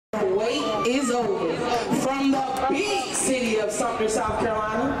The wait is over. From the big city of Sumter, South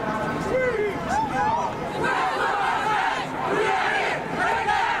Carolina.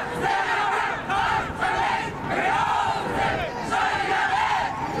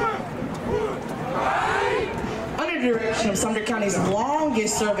 Under the direction of Sumter County's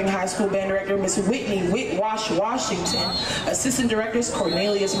longest-serving high school band director, Miss Whitney Whitwash Washington, assistant directors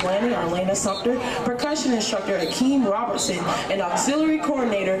Cornelius Blaney, Arlena Sumter, percussion instructor Akeem Robertson, and auxiliary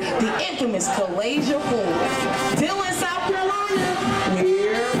coordinator, the infamous Kalasia Ford. Dillon, South Carolina,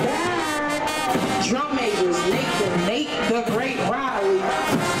 we're back. Drum majors Nate the Great Riley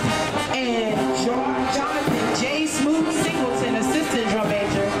and Jonathan J. Smooth Singleton, assistant drum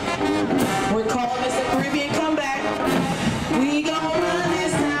major. We're calling this a Caribbean comeback. We gon' run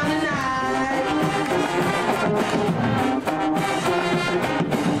this town tonight.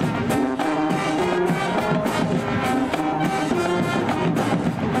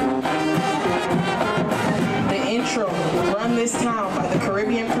 The intro, Run This Town by the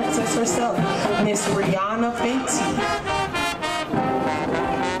Caribbean princess herself, Miss Rihanna Fenty.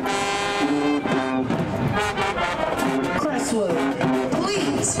 Crestwood,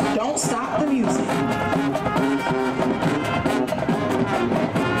 please don't stop the music.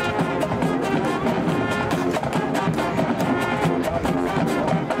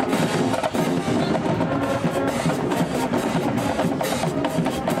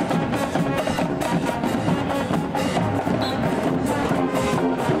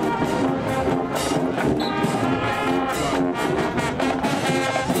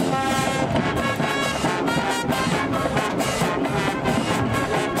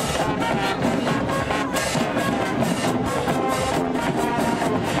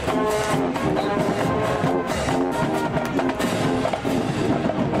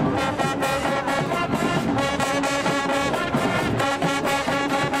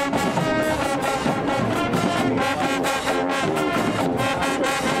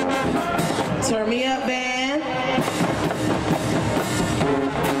 Turn me up, band.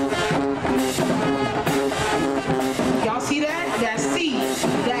 Y'all see that? That C,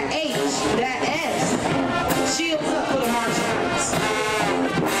 that H, that S. Shields up for the march bands.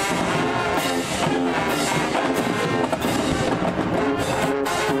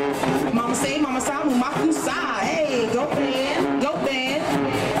 Mama say, Mama sa, Mumaku sa. Hey, go band, go band.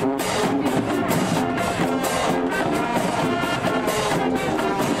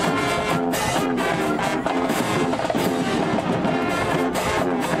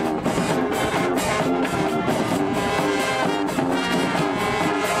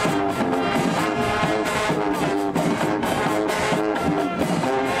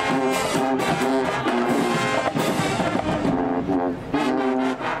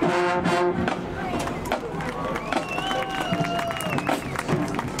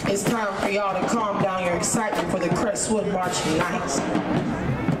 It's time for y'all to calm down your excitement for the Crestwood marching nights.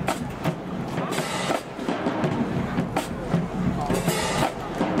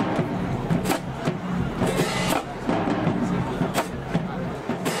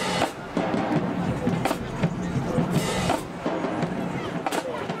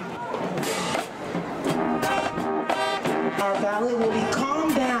 Our ballad will be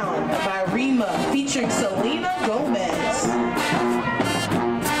Calm Down by Rima featuring Selena Gomez.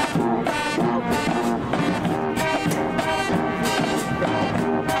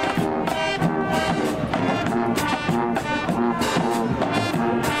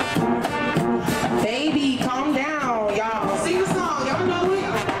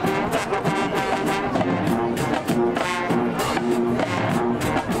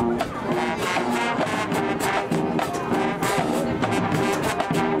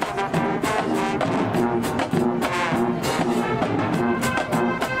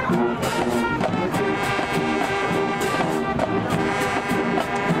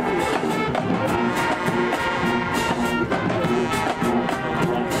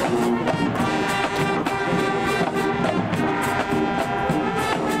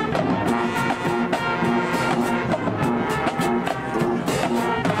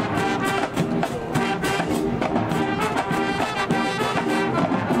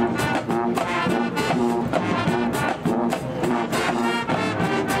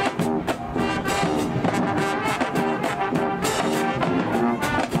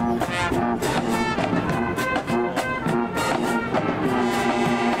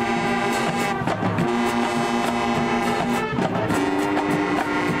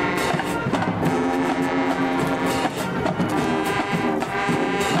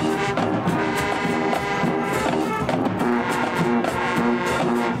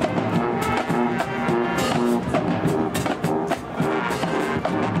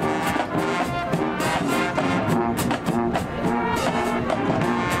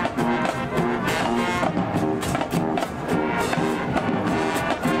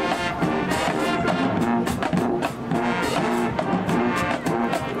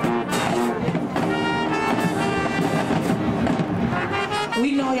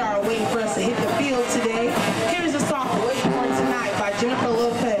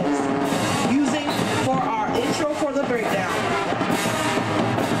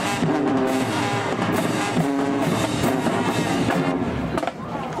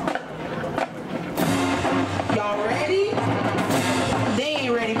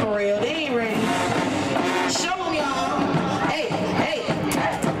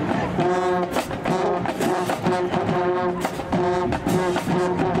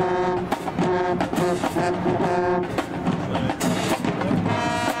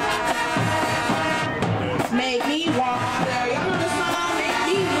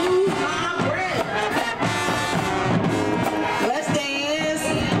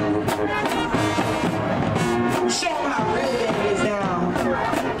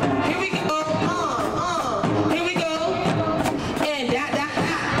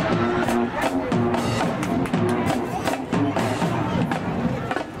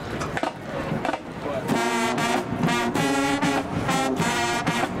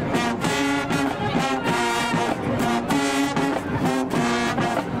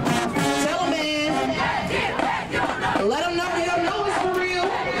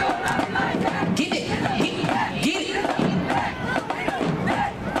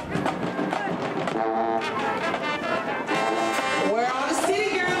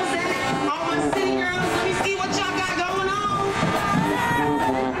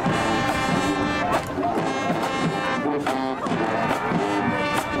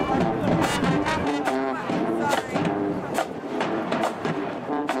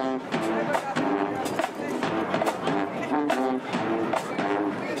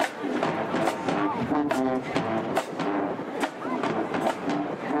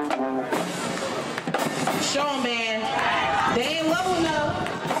 close enough.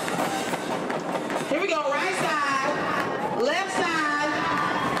 Here we go, right side, left side,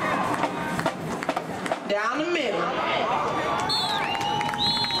 down the middle.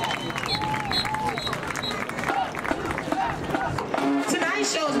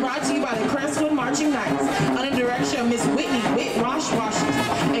 Tonight's show is brought to you by the Crestwood Marching Knights.